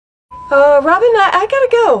Robin, I gotta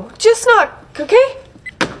go. Just knock, okay?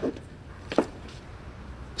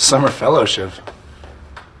 Summer fellowship.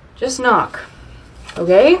 Just knock,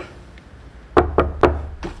 okay?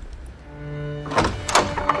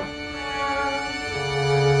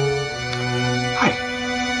 Hi.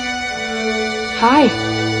 Hi.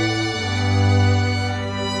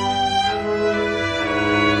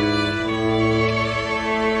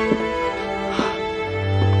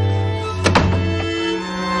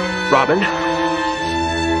 Robin,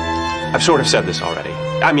 I've sort of said this already.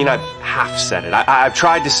 I mean, I've half said it. I've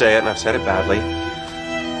tried to say it, and I've said it badly.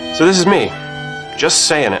 So this is me, just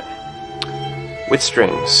saying it. With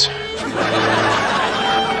strings.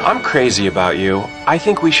 I'm crazy about you. I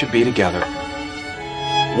think we should be together.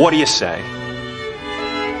 What do you say?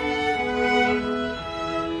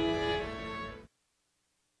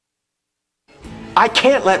 I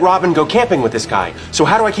can't let Robin go camping with this guy. So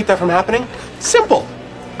how do I keep that from happening? Simple.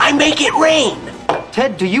 I make it rain.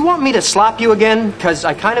 Ted, do you want me to slap you again? Because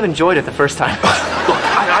I kind of enjoyed it the first time. Look,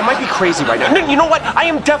 I might be crazy right now. No, you know what? I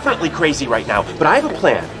am definitely crazy right now. But I have a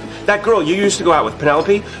plan. That girl you used to go out with,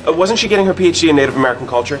 Penelope, wasn't she getting her PhD in Native American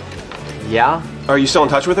culture? Yeah. Are you still in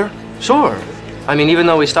touch with her? Sure. I mean, even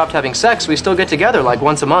though we stopped having sex, we still get together like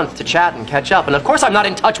once a month to chat and catch up. And of course I'm not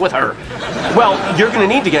in touch with her. Well, you're going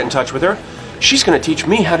to need to get in touch with her. She's going to teach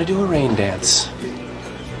me how to do a rain dance.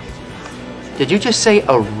 Did you just say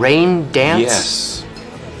a rain dance? Yes.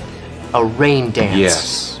 A rain dance?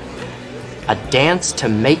 Yes. A dance to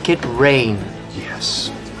make it rain?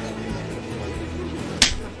 Yes.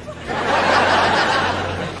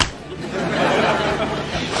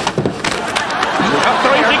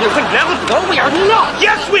 No, we are not!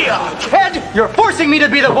 Yes, we are! Ted, you're forcing me to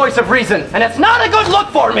be the voice of reason, and it's not a good look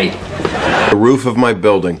for me! The roof of my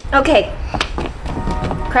building. Okay.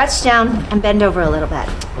 Crouch down and bend over a little bit.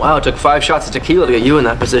 Wow, it took 5 shots of tequila to get you in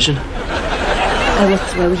that position. I will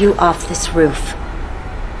throw you off this roof.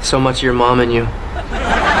 So much of your mom and you.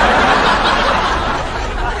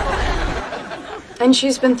 And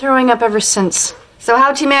she's been throwing up ever since. So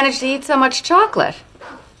how'd you manage to eat so much chocolate?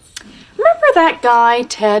 Remember that guy,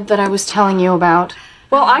 Ted, that I was telling you about?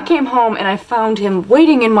 Well, I came home and I found him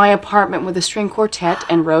waiting in my apartment with a string quartet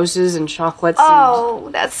and roses and chocolates Oh,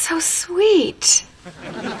 that's so sweet.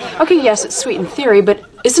 Okay, yes, it's sweet in theory, but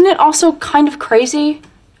isn't it also kind of crazy?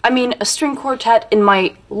 I mean, a string quartet in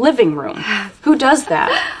my living room. Who does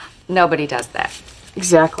that? Nobody does that.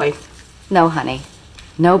 Exactly. No, honey.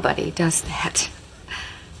 Nobody does that.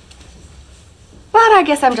 But I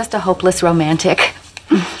guess I'm just a hopeless romantic.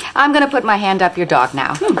 I'm gonna put my hand up your dog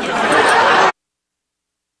now.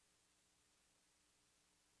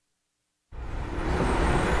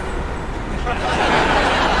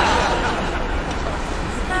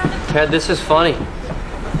 Ted, this is funny.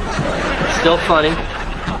 Still funny.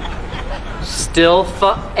 Still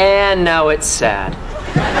and now it's sad.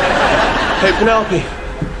 Hey, Penelope.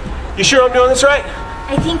 You sure I'm doing this right?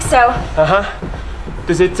 I think so. Uh-huh.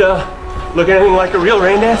 Does it, look anything like a real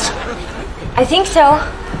rain dance? I think so.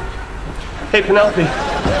 Hey, Penelope.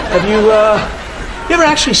 Have you ever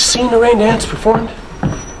actually seen a rain dance performed?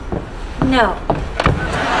 No.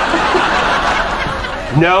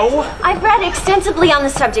 No? I've read extensively on the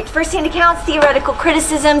subject. First-hand accounts, theoretical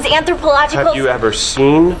criticisms, anthropological... Have you ever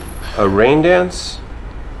seen a rain dance?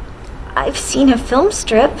 I've seen a film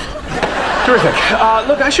strip. Terrific.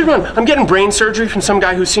 Look, I should run. I'm getting brain surgery from some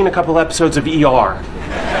guy who's seen a couple episodes of ER. Look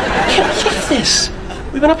at this.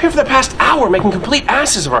 We've been up here for the past hour making complete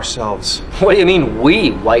asses of ourselves. What do you mean, we,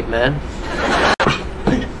 white man?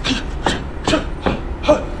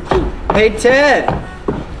 Hey, Ted.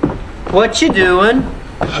 What you doing?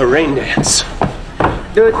 A rain dance.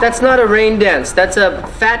 Dude, that's not a rain dance. That's a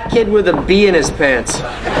fat kid with a bee in his pants. Look,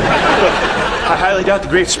 I highly doubt the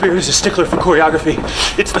Great Spirit is a stickler for choreography.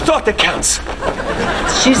 It's the thought that counts.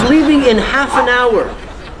 She's leaving in half an hour.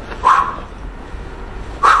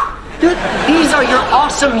 Dude, these are your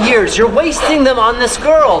awesome years. You're wasting them on this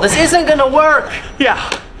girl. This isn't gonna work. Yeah,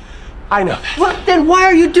 I know that. Well, then why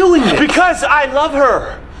are you doing this? Because I love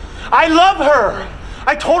her. I love her.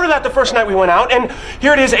 I told her that the first night we went out, and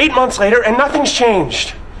here it is 8 months later, and nothing's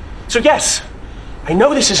changed. So yes, I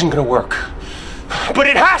know this isn't gonna work, but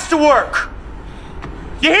it has to work.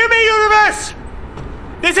 You hear me, universe?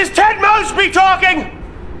 This is Ted Mosby talking.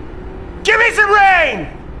 Give me some rain.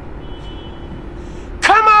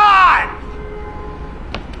 Come on!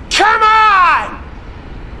 Come on!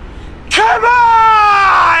 Come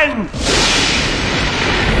on!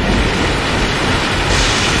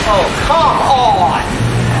 Oh, come on!